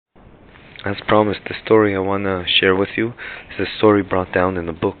As promised, the story I want to share with you is a story brought down in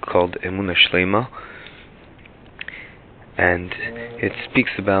a book called Emunah Shlema, and it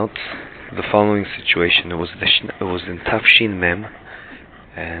speaks about the following situation. It was in Tafshin Mem,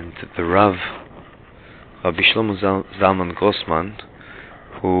 and the Rav, Rabbi Shlomo Zalman Grossman,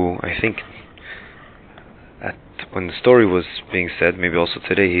 who I think when the story was being said, maybe also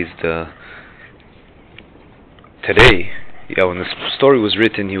today, when the story was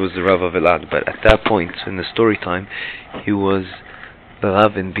written, he was the Rav of Elad, but at that point, in the story time, he was the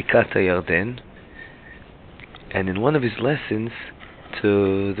Rav in Bikat HaYarden, and in one of his lessons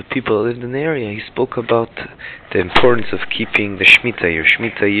to the people that lived in the area, he spoke about the importance of keeping the Shemitah year.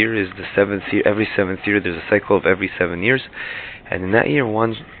 Shemitah year is the 7th year. Every 7th year, there's a cycle of every 7 years, and in that year,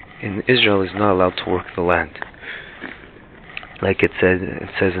 one in Israel is not allowed to work the land, like it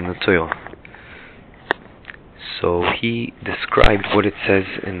says in the Torah. So he described what it says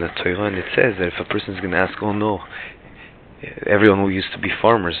in the Torah, and it says that if a person is going to ask, oh no, everyone who used to be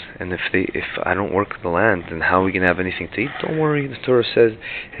farmers, and if I don't work the land, then how are we going to have anything to eat? Don't worry, the Torah says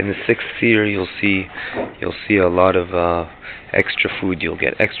in the 6th year you'll see a lot of extra food. You'll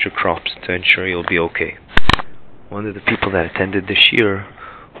get extra crops to ensure you'll be okay. One of the people that attended this year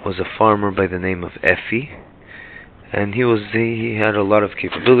was a farmer by the name of Effie, and he had a lot of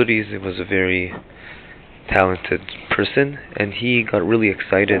capabilities. He was a very talented person, and he got really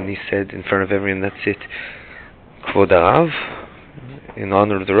excited, and he said in front of everyone, that's it, Kvod Rav, in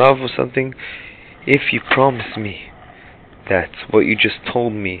honor of the Rav or something, if you promise me that what you just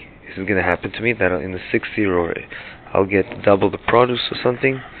told me is going to happen to me, that in the 6th year or I'll get double the produce or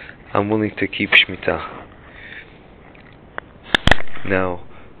something, I'm willing to keep Shemitah. Now,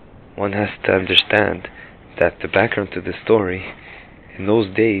 one has to understand that the background to the story, in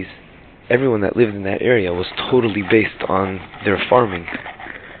those days, everyone that lived in that area was totally based on their farming,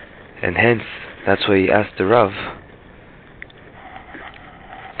 and hence that's why he asked the Rav.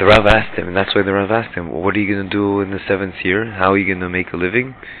 The Rav asked him, and that's why the Rav asked him, well, what are you going to do in the 7th year? How are you going to make a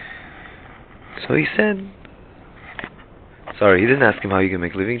living? So he said, he didn't ask him how are you going to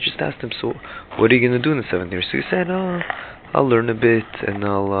make a living, he just asked him, so what are you going to do in the 7th year? So he said, I'll learn a bit, and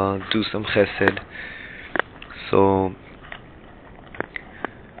I'll do some chesed.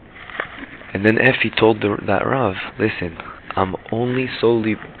 And then Effie told that Rav, listen, I'm only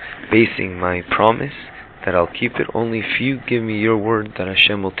solely basing my promise that I'll keep it only if you give me your word that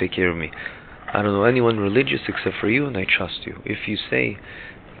Hashem will take care of me. I don't know anyone religious except for you, and I trust you. If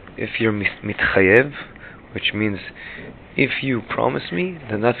you're mitchayev, which means if you promise me,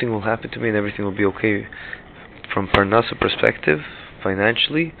 then nothing will happen to me and everything will be okay from Parnasa perspective,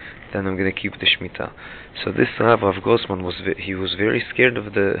 financially, then I'm going to keep the Shemitah. So this Rav Grossman was very scared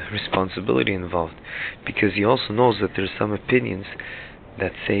of the responsibility involved, because he also knows that there's some opinions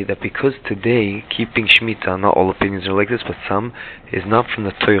that say that because today keeping Shemitah, not all opinions are like this, but some, is not from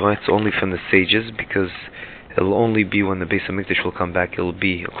the Torah, it's only from the sages, because it'll only be when the Beis HaMikdash will come back, it'll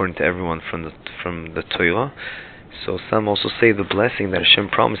be according to everyone from the Torah. So some also say the blessing that Hashem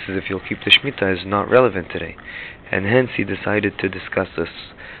promises if you'll keep the Shemitah is not relevant today, and hence he decided to discuss this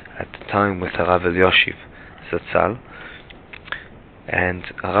at the time with Harav Elyashiv Zatzal. And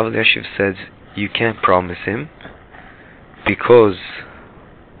Harav Elyashiv says you can't promise him, because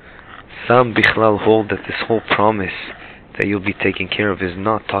some Bichlal hold that this whole promise that you'll be taken care of is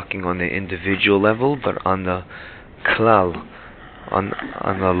not talking on the individual level, but on the Klal, on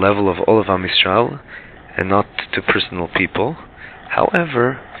the level of all of Am Yisrael, and not to personal people.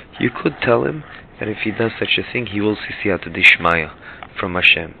 However, you could tell him that if he does such a thing, he will see siyata d'ishmaya from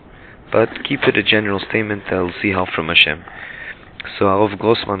Hashem. But keep it a general statement that he'll see help from Hashem. So Rav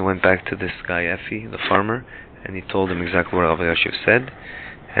Grossman went back to this guy, Effie, the farmer, and he told him exactly what Rav Elyashiv said,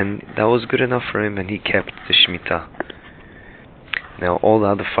 and that was good enough for him, and he kept the Shemitah. Now all the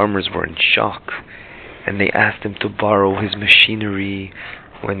other farmers were in shock, and they asked him to borrow his machinery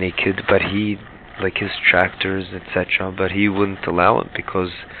when they could, but he, like his tractors, etc., but he wouldn't allow it because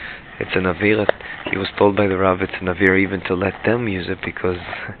it's an avera. He was told by the Rav it's an avera even to let them use it, because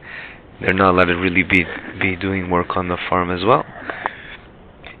they're not allowed to really be doing work on the farm as well.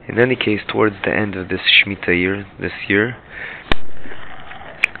 In any case, towards the end of this Shemitah year,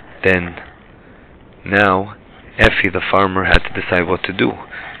 then now Effie the farmer had to decide what to do.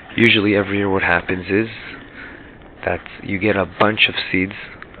 Usually every year what happens is that you get a bunch of seeds.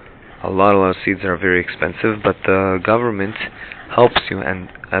 A lot of seeds are very expensive, but the government helps you, and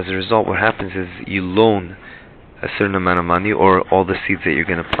as a result what happens is you loan a certain amount of money, or all the seeds that you're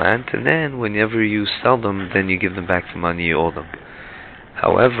going to plant, and then whenever you sell them, then you give them back the money you owe them.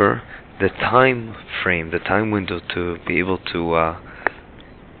 However, the time frame, the time window to be able to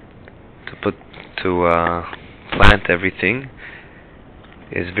to plant everything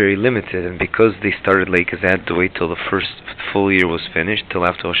is very limited, and because they started late, because they had to wait till the first full year was finished, till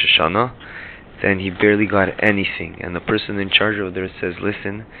after Rosh Hashanah, then he barely got anything. And the person in charge over there says,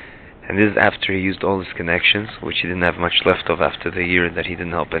 listen, and this is after he used all his connections, which he didn't have much left of after the year that he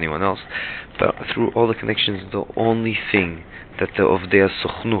didn't help anyone else, but through all the connections, the only thing that the Ovdei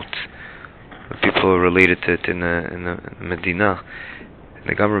Sochnut, the people related to it in the Medina, in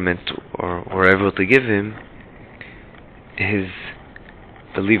the government, or were able to give him, is,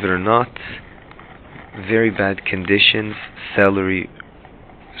 believe it or not, very bad conditions, celery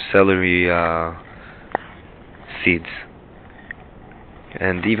seeds.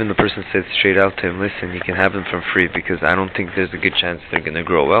 And even the person said straight out to him, listen, you can have them for free, because I don't think there's a good chance they're going to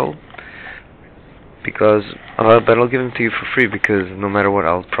grow well, but I'll give them to you for free, because no matter what,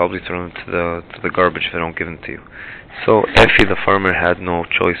 I'll probably throw them to the garbage if I don't give them to you. So Effie the farmer had no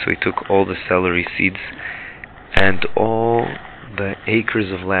choice, so he took all the celery seeds and all the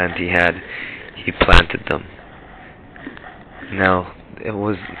acres of land he had, he planted them. Now, it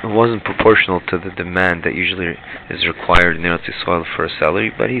wasn't proportional to the demand that usually is required in Eretz Yisrael for a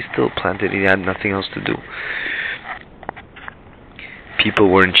celery, but he still planted. He had nothing else to do. People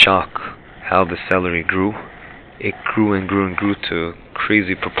were in shock how the celery grew. It grew and grew and grew to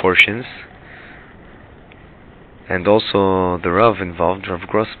crazy proportions. And also the Rav involved, Rav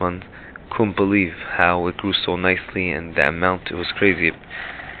Grossman, couldn't believe how it grew so nicely, and the amount, it was crazy.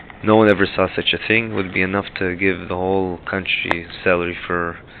 No one ever saw such a thing. It would be enough to give the whole country celery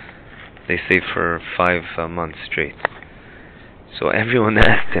for, they say, for 5 months straight. So everyone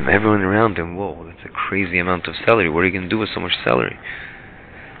asked him, everyone around him, whoa, that's a crazy amount of celery. What are you going to do with so much celery?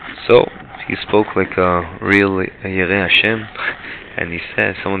 So he spoke like a real Yireh Hashem, and he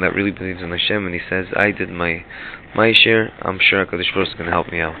says, someone that really believes in Hashem, and he says, I did my share. I'm sure HaKadosh Baruch Hu is going to help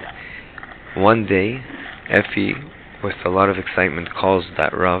me out. One day, Effie, with a lot of excitement, calls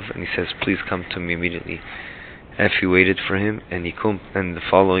that Rav, and he says, please come to me immediately. Effie waited for him, and and the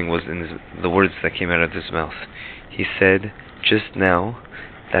following was in the words that came out of his mouth. He said, just now,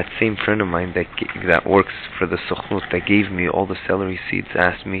 that same friend of mine that works for the Sochnut, that gave me all the celery seeds,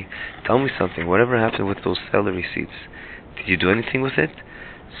 asked me, tell me something, whatever happened with those celery seeds? Did you do anything with it?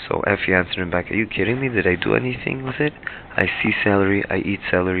 So Effie answered him back, are you kidding me? Did I do anything with it? I see celery, I eat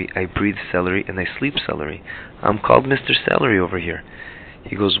celery, I breathe celery, and I sleep celery. I'm called Mr. Celery over here.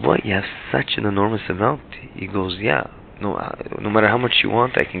 He goes, what? You have such an enormous amount? He goes, yeah. No matter how much you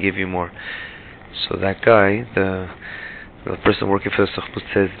want, I can give you more. So that guy, the person working for the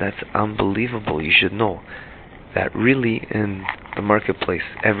Sochnut, says, that's unbelievable. You should know that really in the marketplace,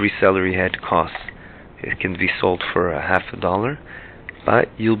 every celery head costs. It can be sold for $0.50, but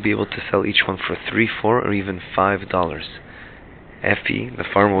you'll be able to sell each one for $3, $4, or even $5. Effie, the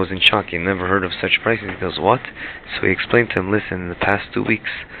farmer, was in shock. He never heard of such prices. He goes, what? So he explained to him, listen, in the past 2 weeks,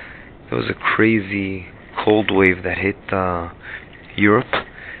 there was a crazy cold wave that hit Europe,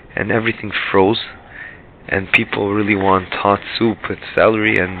 and everything froze, and people really want hot soup with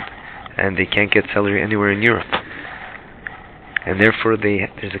celery, and they can't get celery anywhere in Europe. And therefore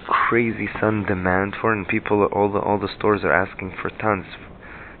there's a crazy sudden demand for it, and people, all the stores are asking for tons,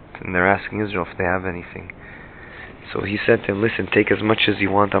 and they're asking Israel if they have anything. So he said to him, listen, take as much as you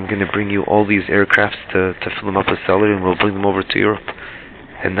want. I'm going to bring you all these aircrafts to fill them up with celery, and we'll bring them over to Europe.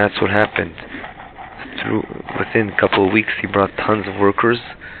 And that's what happened. Within a couple of weeks, he brought tons of workers,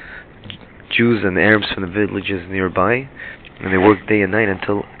 Jews and Arabs from the villages nearby, and they worked day and night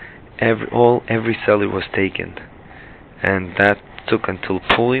until every celery was taken. And that took until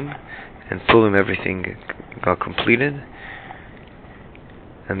Purim, and Purim everything got completed.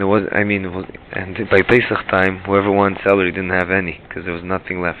 And and by Pesach time, whoever wanted celery didn't have any, because there was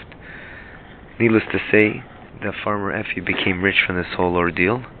nothing left. Needless to say, the farmer Effie became rich from this whole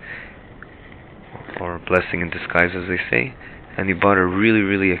ordeal, or blessing in disguise, as they say, and he bought a really,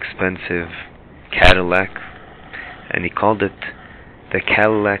 really expensive Cadillac, and he called it the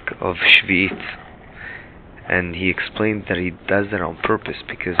Cadillac of Shvi'it. And he explained that he does that on purpose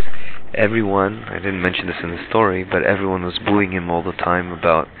because everyone, I didn't mention this in the story, but everyone was booing him all the time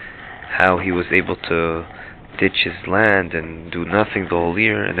about how he was able to ditch his land and do nothing the whole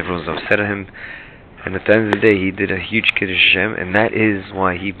year, and everyone was upset at him. And at the end of the day, he did a huge Kiddush Hashem, and that is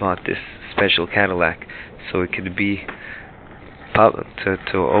why he bought this special Cadillac, so it could be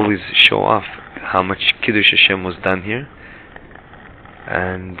to always show off how much Kiddush Hashem was done here.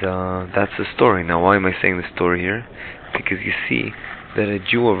 And that's the story. Now, why am I saying the story here? Because you see that a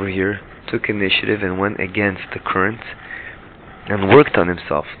Jew over here took initiative and went against the current, and worked on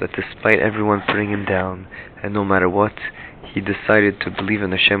himself, that despite everyone putting him down, and no matter what, he decided to believe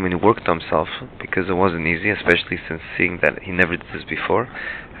in Hashem, and he worked on himself, because it wasn't easy, especially since seeing that he never did this before,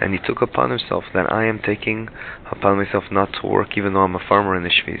 and he took upon himself that I am taking upon myself not to work even though I'm a farmer in the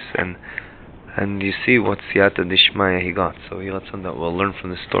Shvis, and you see what Siyata Dishmaya he got. So he got something that we'll learn from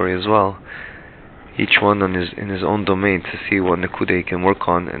the story as well, each one in his own domain, to see what Nekuda he can work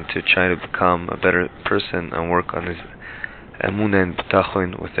on, and to try to become a better person and work on his Emunah and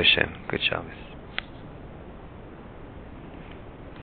B'tachon with Hashem. Good Shabbos.